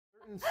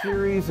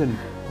Series and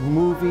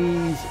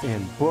movies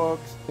and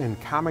books and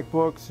comic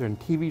books and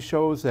TV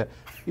shows that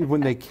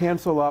when they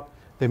cancel up,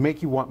 they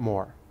make you want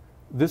more.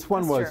 This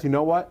one was, true. you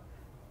know what?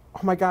 Oh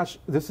my gosh,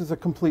 this is a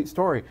complete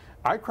story.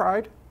 I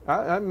cried.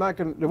 I'm not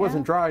gonna. It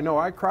wasn't dry. No,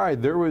 I cried.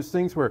 There was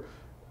things where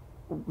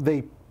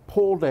they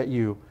pulled at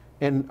you,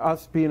 and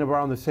us being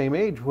around the same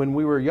age, when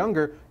we were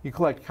younger, you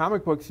collect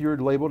comic books, you're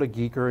labeled a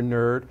geek or a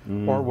nerd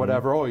or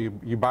whatever. Oh,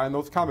 you buying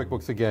those comic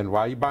books again?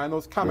 Why are you buying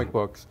those comic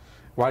books?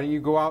 Why don't you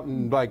go out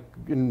and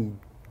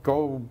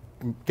go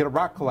get a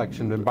rock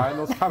collection and buy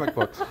those comic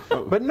books?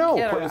 But no,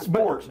 play a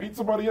sport, beat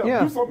somebody up,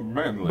 do something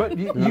manly. But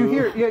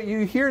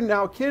you hear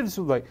now kids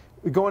like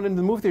going into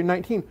the movie. They're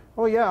 19.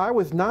 Oh yeah, I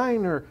was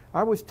 9 or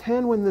I was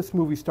 10 when this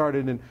movie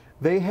started, and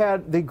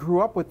they grew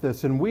up with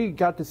this, and we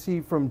got to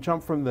see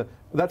jump from the.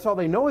 That's all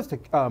they know is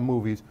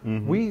movies.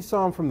 We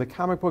saw them from the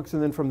comic books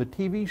and then from the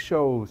TV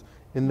shows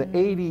in the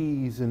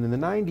 80s and in the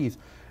 90s,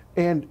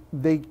 and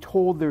they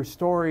told their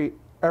story.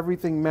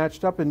 Everything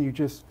matched up, and you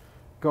just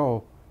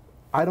go,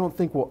 I don't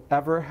think we'll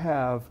ever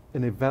have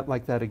an event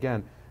like that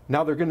again.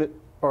 Now they're going to,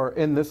 or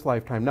in this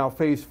lifetime. Now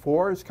Phase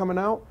 4 is coming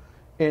out,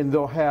 and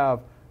they'll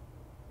have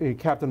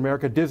Captain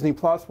America. Disney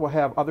Plus will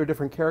have other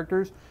different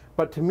characters.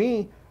 But to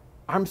me,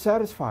 I'm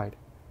satisfied.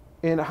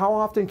 And how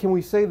often can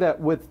we say that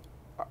with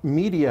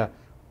media,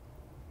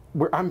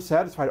 where I'm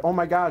satisfied? Oh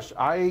my gosh,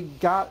 I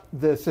got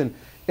this. And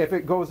if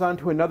it goes on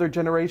to another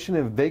generation,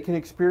 if they can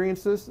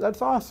experience this,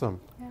 that's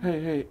awesome. Yeah.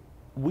 Hey.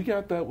 We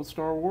got that with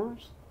Star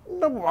Wars.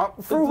 No,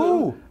 for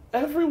who?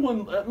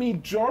 Everyone. I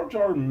mean, Jar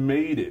Jar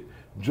made it.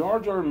 Jar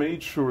Jar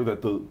made sure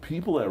that the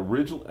people that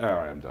originally.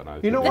 I'm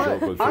done. You know what?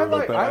 I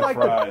like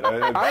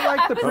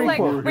the prequel.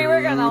 Like, we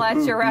were gonna let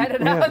you ride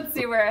it out and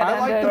see where it ended. I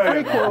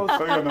like the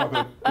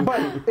prequels,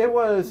 but it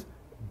was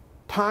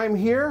time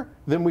here.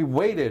 Then we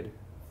waited.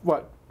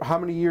 What? How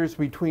many years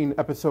between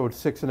Episode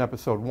 6 and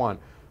Episode 1?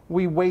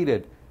 We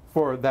waited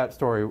for that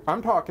story.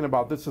 I'm talking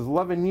about this is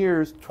 11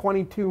 years,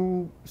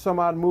 22 some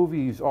odd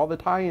movies, all the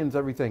tie-ins,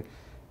 everything.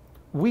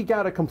 We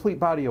got a complete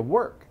body of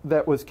work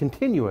that was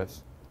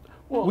continuous.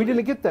 Well, we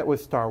didn't get that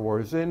with Star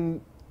Wars, and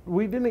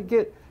we didn't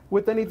get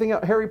with anything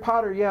else. Harry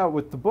Potter, yeah,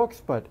 with the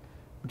books, but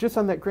just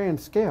on that grand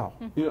scale.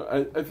 You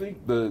know, I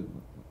think the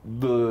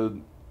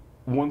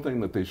one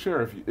thing that they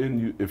share,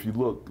 if you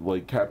look,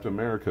 like Captain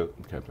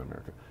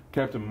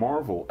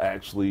Marvel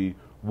actually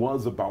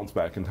was a bounce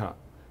back in time.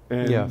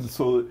 And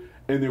so,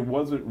 and there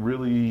wasn't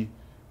really,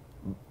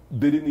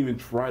 they didn't even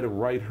try to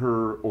write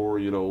her or,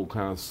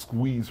 kind of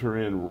squeeze her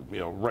in,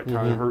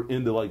 retcon her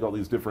into like all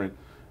these different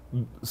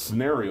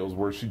scenarios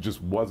where she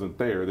just wasn't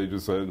there. They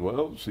just said,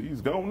 well,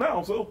 she's gone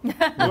now, so,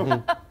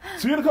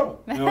 see you in a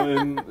couple.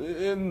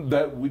 And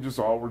that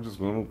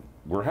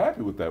we're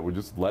happy with that. We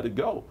just let it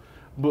go.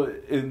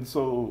 And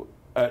so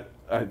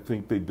I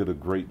think they did a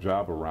great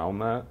job around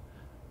that.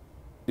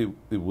 It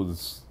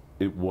was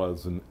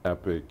an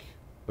epic,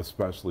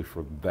 especially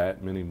for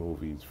that many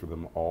movies, for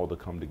them all to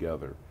come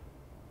together.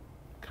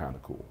 Kind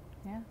of cool.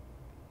 Yeah.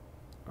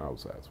 I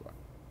was satisfied.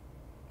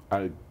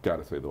 I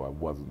gotta say though, I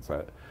wasn't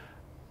sad.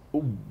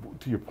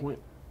 To your point,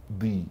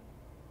 the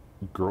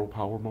girl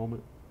power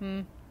moment,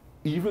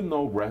 even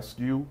though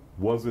Rescue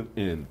wasn't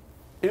in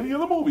any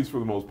of the movies for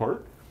the most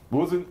part,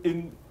 wasn't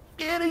in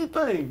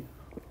anything,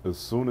 as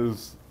soon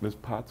as Miss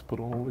Potts put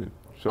on it,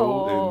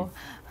 showed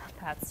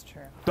that's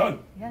true. Done.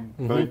 Yeah.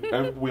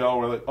 And we all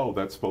were like, oh,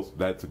 that's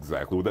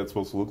exactly what that's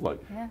supposed to look like.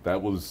 Yeah.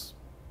 That was,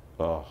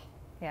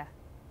 yeah.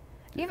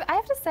 Even, I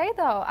have to say,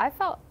 though, I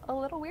felt a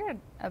little weird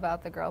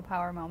about the girl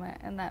power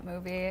moment in that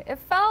movie.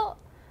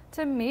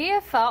 To me,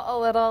 it felt a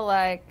little,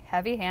 like,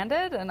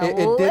 heavy-handed and a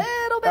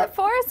little bit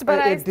forced, but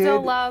I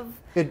still love...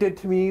 It did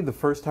to me the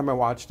first time I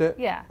watched it.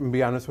 Yeah. And to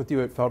be honest with you,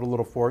 it felt a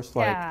little forced,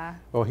 like,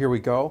 oh, here we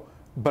go.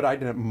 But I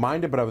didn't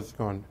mind it, but I was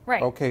going,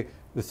 okay.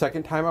 The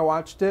second time I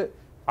watched it,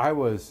 I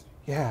was...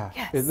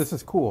 this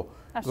is cool.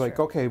 That's like,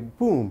 true. okay,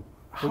 boom.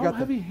 How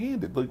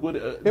heavy-handed? Like what?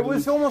 It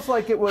was almost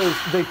like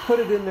they put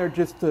it in there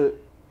just to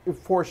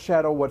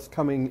foreshadow what's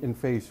coming in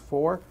Phase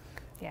 4.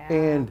 Yeah.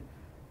 And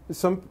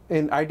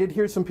I did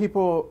hear some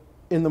people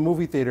in the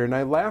movie theater, and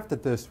I laughed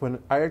at this when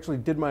I actually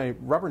did my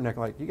rubberneck.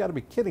 Like, you got to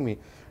be kidding me!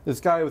 This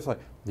guy was like,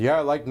 "Yeah,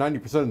 I liked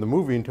 90% of the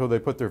movie until they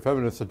put their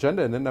feminist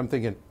agenda," and then I'm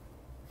thinking,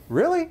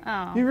 really?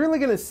 Oh. You really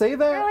going to say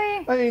that?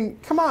 Really? I mean,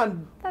 come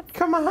on.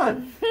 Come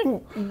on.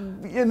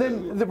 And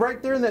then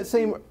right there in that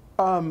same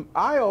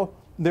aisle,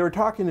 they were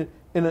talking,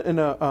 and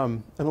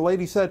a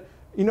lady said,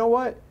 you know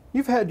what?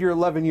 You've had your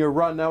 11-year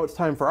run. Now it's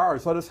time for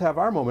ours. Let us have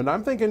our moment.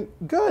 I'm thinking,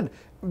 good.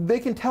 If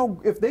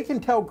they can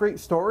tell great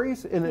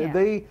stories and if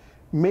they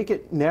make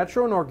it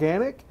natural and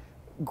organic,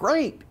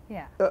 great.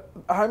 Yeah.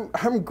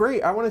 I'm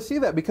great. I want to see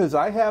that because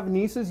I have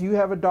nieces. You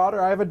have a daughter.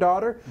 I have a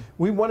daughter.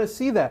 We want to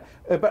see that.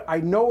 But I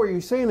know where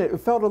you're saying it. It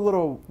felt a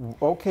little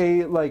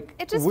like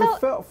it just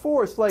felt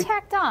forced, like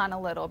tacked on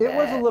a little bit. It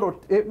was a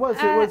little. It was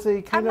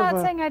a kind of. I'm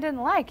not saying I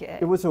didn't like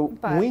it. It was a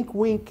wink,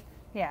 wink.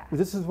 Yeah.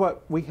 This is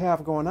what we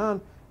have going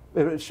on.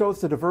 It shows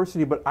the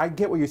diversity, but I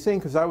get what you're saying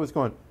because I was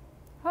going.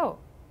 Oh,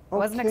 I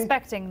wasn't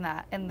expecting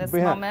that in this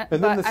moment,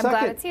 but I'm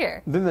glad it's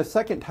here. Then the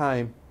second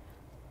time,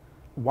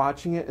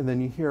 watching it, and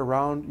then you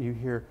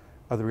hear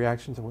other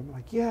reactions, and we're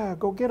like, yeah,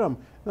 go get them.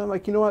 And I'm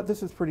like, you know what,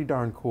 this is pretty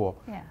darn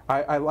cool. Yeah.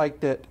 I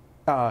liked it.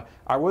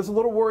 I was a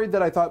little worried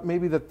that I thought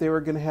maybe that they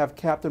were going to have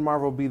Captain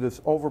Marvel be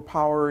this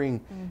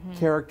overpowering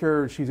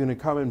character. She's going to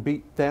come and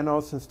beat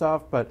Thanos and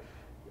stuff, but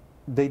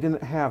they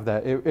didn't have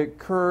that.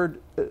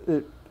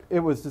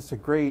 It was just a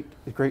great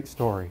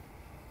story.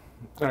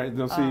 All right,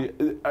 now see,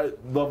 I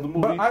love the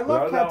movie. But I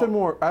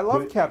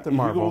love Captain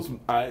Marvel.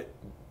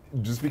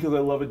 Just because I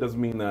love it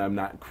doesn't mean that I'm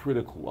not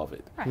critical of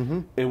it.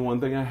 Right. And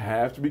one thing I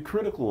have to be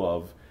critical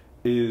of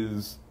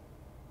is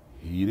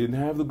he didn't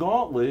have the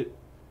gauntlet,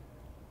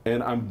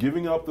 and I'm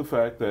giving up the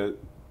fact that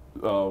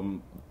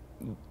Thor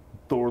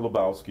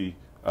Lebowski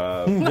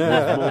was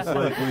most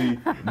likely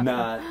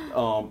not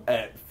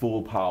at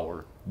full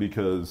power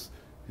because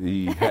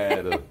he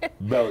had a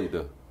belly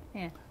to,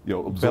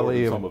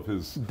 absorb some of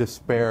his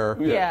despair.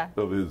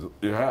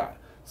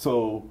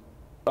 So,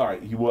 all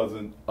right, he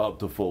wasn't up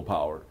to full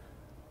power,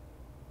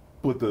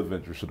 but the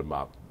Avengers should have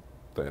mopped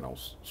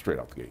Thanos straight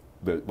out the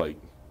gate.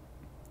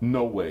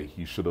 No way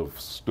he should have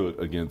stood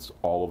against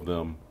all of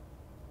them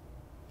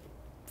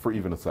for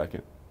even a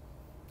second.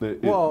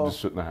 It just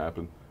shouldn't have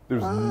happened.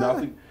 There's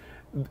nothing.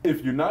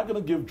 If you're not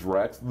going to give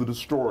Drax the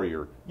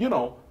Destroyer,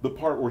 the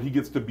part where he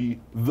gets to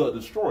be the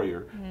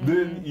Destroyer,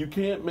 then you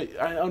can't make.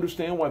 I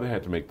understand why they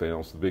had to make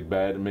Thanos the big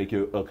bad and make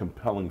it a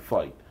compelling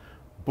fight.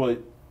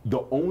 But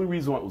the only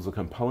reason why it was a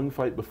compelling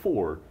fight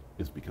before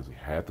is because he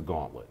had the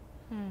gauntlet.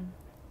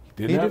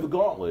 He didn't have the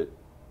gauntlet,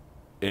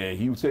 and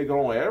he was taking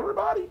on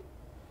everybody.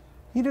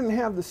 He didn't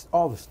have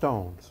all the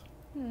stones.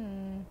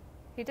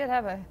 He did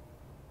have a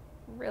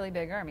really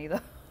big army, though.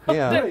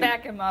 Yeah. To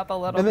back him up a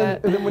little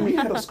bit. And then when he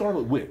had a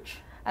Scarlet Witch,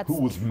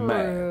 who was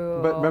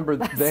mad. But remember,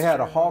 they had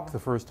a Hulk the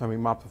first time he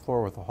mopped the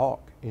floor with a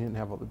Hulk. He didn't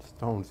have all the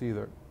stones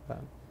either.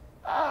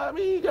 I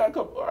mean, he got a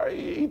couple.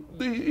 He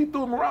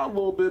threw him around a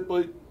little bit,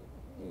 but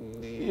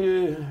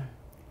yeah.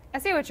 I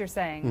see what you're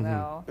saying,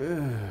 though.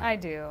 I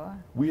do.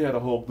 We had a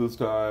Hulk this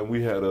time.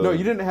 We had a. No,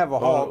 you didn't have a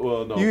Hulk.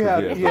 Well, no, you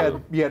had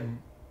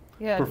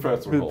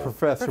Professor Hulk.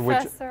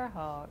 Professor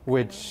Hulk.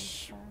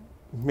 Which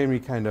made me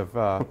kind of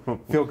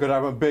feel good.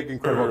 I'm a big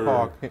Incredible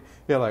Hulk.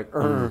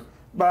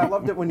 But I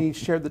loved it when he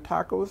shared the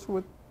tacos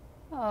with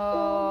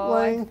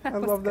Lang. I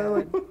love that.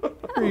 Like,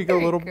 here you go,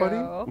 little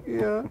buddy.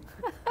 Yeah.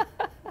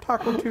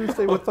 Taco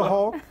Tuesday with the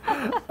Hulk.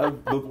 The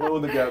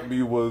one that got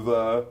me was,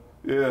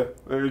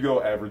 there you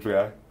go, average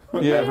guy.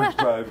 Yeah. Average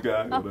size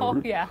guy. Whatever.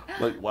 Oh, yeah.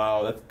 Like,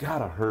 wow, that's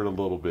gotta hurt a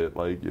little bit.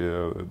 Like,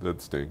 yeah,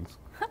 that stings.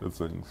 That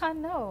stings. I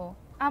know.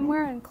 I'm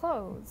wearing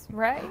clothes,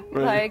 right?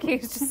 Like,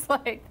 he's just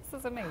like, this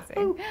is amazing.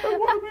 I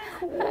want to be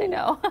cool. I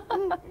know.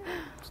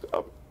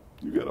 Stop.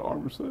 You got an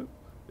armor set?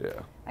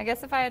 Yeah. I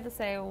guess if I had to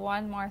say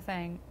one more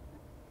thing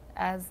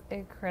as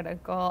a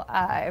critical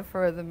eye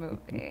for the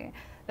movie,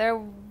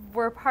 there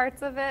were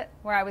parts of it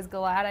where I was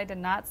glad I did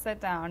not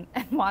sit down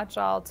and watch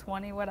all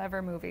 20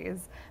 whatever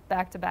movies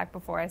back to back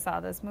before I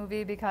saw this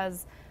movie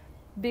because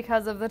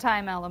of the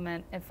time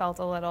element. It felt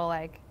a little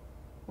like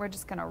we're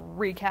just going to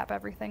recap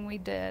everything we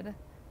did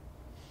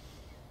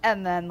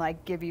and then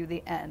like give you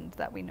the end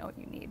that we know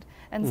you need.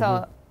 And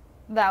so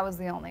that was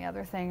the only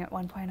other thing. At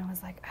one point I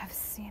was like, I've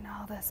seen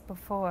all this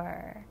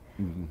before.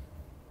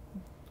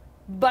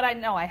 But I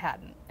know I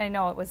hadn't. I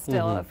know it was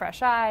still a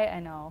fresh eye.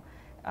 I know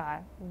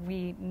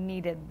we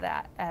needed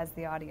that as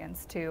the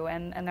audience too.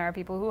 And there are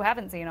people who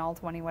haven't seen all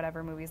 20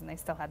 whatever movies and they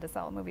still had to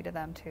sell a movie to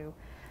them too.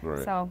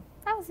 Right. So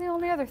that was the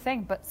only other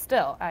thing. But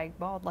still, I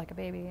bawled like a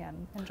baby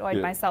and enjoyed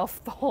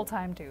myself the whole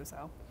time too.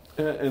 So.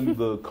 And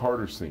the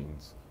Carter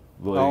scenes.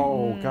 Like,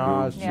 oh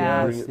gosh,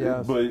 yes.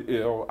 But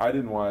I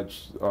didn't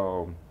watch.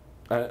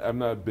 I'm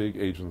not a big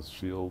Agents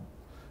of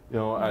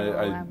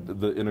S.H.I.E.L.D.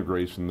 The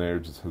integration there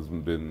just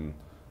hasn't been.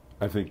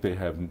 I think they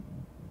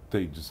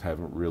just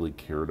haven't really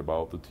cared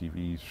about the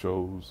TV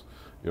shows.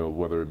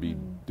 Whether it be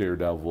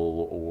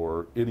Daredevil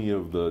or any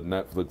of the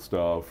Netflix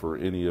stuff or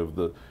any of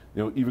the.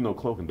 Even though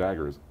Cloak and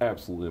Dagger is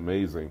absolutely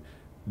amazing,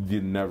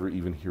 you never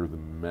even hear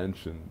them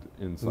mentioned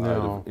inside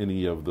of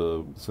any of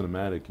the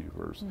cinematic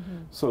universe.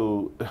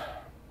 So.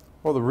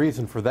 Well, the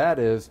reason for that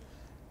is,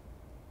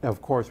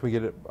 of course, we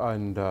get it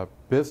on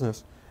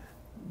business.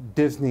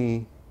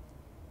 Disney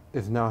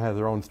now has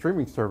their own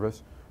streaming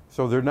service,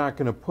 so they're not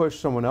going to push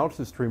someone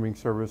else's streaming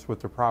service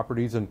with their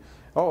properties. And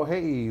oh,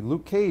 hey,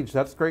 Luke Cage,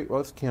 that's great. Well,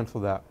 let's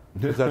cancel that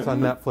because that's on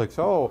Netflix.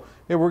 Oh,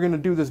 hey, we're going to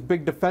do this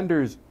big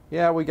Defenders.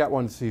 Yeah, we got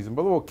one season,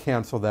 but we'll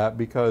cancel that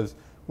because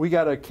we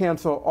got to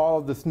cancel all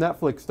of this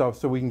Netflix stuff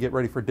so we can get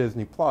ready for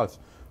Disney Plus.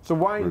 So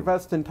why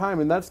invest in time?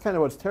 And that's kind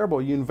of what's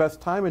terrible. You invest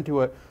time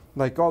into it.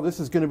 Like, oh, this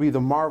is going to be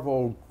the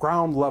Marvel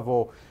ground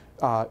level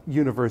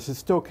universe. It's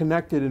still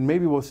connected, and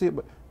maybe we'll see it.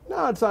 But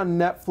no, it's on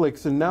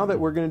Netflix, and now that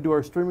we're going to do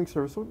our streaming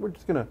service, we're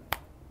just going to.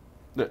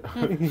 We're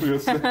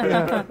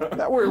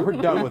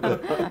done with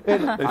it.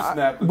 And they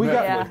snapped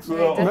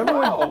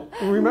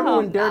Netflix. Remember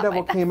when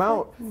Daredevil came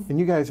out, and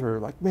you guys were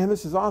like, "Man,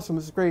 this is awesome.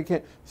 This is great."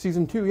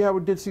 Season 2, yeah,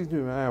 we did season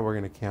 2. We're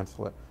going to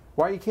cancel it.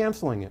 Why are you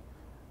canceling it?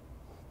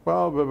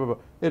 Well, blah, blah, blah.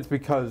 It's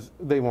because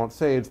they won't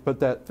say it. But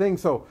that thing.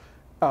 So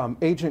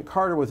Agent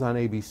Carter was on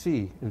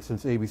ABC, and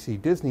since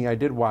ABC Disney, I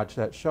did watch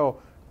that show,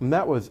 and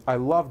I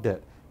loved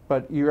it.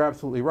 But you're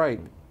absolutely right.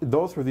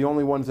 Those were the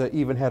only ones that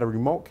even had a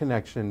remote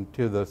connection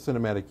to the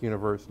cinematic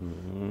universe.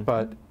 Mm-hmm.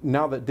 But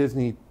now that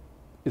Disney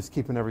is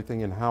keeping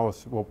everything in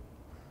house, well,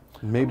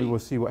 maybe we'll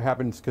see what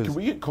happens. Can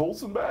we get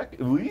Coulson back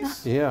at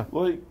least? Yeah.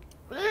 Like,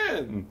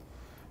 man.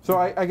 So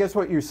I guess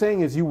what you're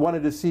saying is you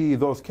wanted to see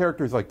those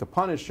characters like the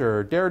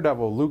Punisher,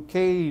 Daredevil, Luke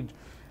Cage,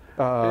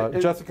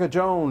 Jessica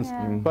Jones,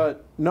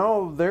 but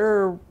no,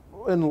 they're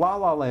in La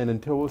La Land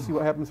until we'll see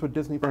what happens with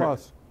Disney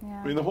Plus.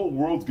 Yeah. I mean, the whole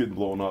world's getting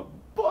blown up,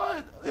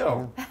 but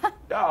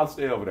I'll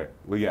stay over there.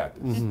 We got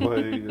this. But,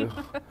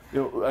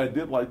 I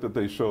did like that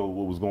they showed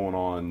what was going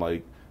on,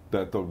 like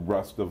that the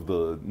rest of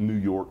the New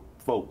York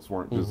folks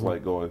weren't just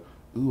like going,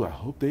 "Ooh, I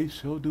hope they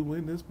sure do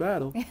win this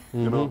battle."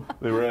 You know,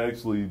 they were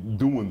actually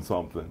doing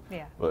something.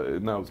 Yeah.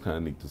 But that was kind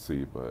of neat to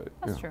see. But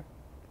that's true.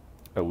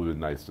 It would have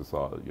been nice to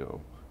saw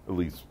at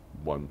least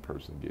one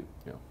person get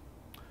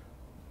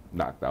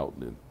knocked out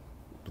and then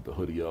put the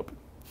hoodie up and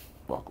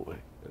walk away.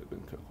 That'd have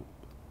been kind of cool.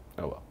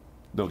 Oh well,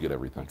 don't get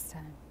everything. Next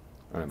time.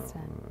 I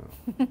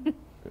know.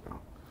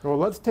 Well,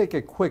 let's take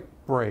a quick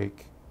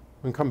break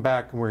and come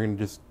back, and we're going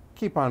to just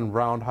keep on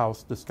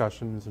roundhouse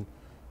discussions and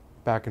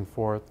back and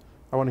forth.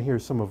 I want to hear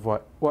some of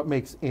what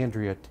makes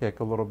Andrea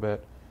tick a little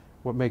bit,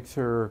 what makes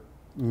her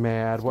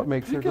mad, what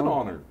makes her go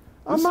on her.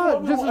 This is why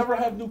we don't ever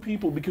have new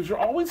people, because you're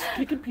always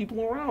kicking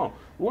people around.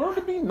 Learn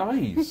to be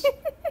nice.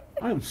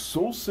 I am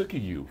so sick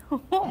of you.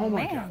 Oh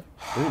my God.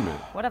 Wait a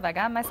minute. What have I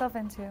gotten myself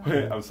into?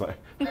 I'm sorry.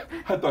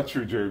 I thought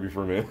you were Jeremy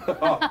for a minute.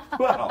 Oh,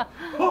 wow.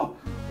 Oh,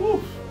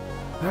 oof.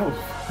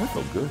 That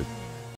felt good.